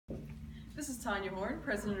This is Tanya Horn,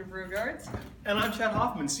 president of Roguards. And I'm Chad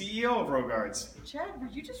Hoffman, CEO of Roguards. Chad, were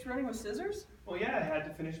you just running with scissors? Well, yeah, I had to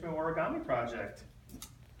finish my origami project.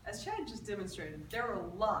 As Chad just demonstrated, there are a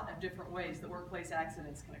lot of different ways that workplace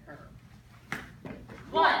accidents can occur.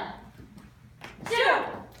 1, 2,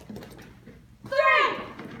 3!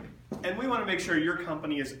 And we want to make sure your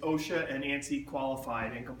company is OSHA and ANSI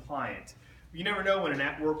qualified and compliant. You never know when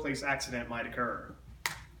a workplace accident might occur.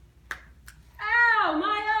 Ow, my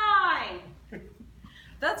eye!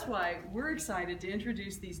 That's why we're excited to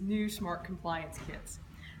introduce these new Smart Compliance Kits.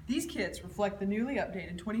 These kits reflect the newly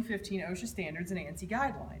updated 2015 OSHA standards and ANSI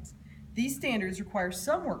guidelines. These standards require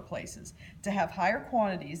some workplaces to have higher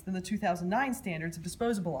quantities than the 2009 standards of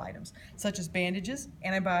disposable items, such as bandages,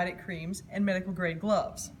 antibiotic creams, and medical grade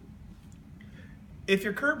gloves. If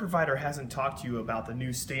your current provider hasn't talked to you about the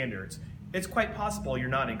new standards, it's quite possible you're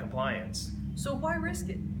not in compliance. So why risk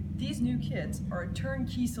it? These new kits are a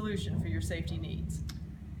turnkey solution for your safety needs.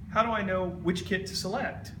 How do I know which kit to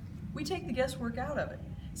select? We take the guesswork out of it.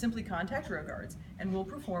 Simply contact Roguards and we'll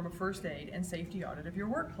perform a first aid and safety audit of your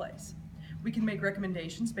workplace. We can make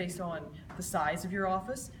recommendations based on the size of your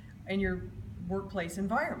office and your workplace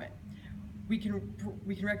environment. We can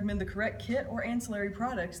recommend the correct kit or ancillary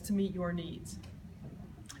products to meet your needs.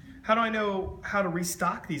 How do I know how to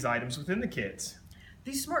restock these items within the kits?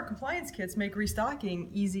 These Smart Compliance Kits make restocking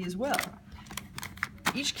easy as well.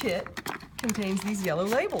 Each kit contains these yellow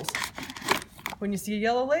labels. When you see a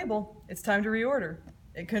yellow label, it's time to reorder.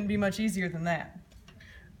 It couldn't be much easier than that.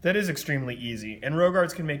 That is extremely easy, and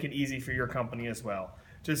Roguards can make it easy for your company as well.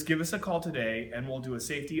 Just give us a call today and we'll do a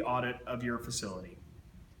safety audit of your facility.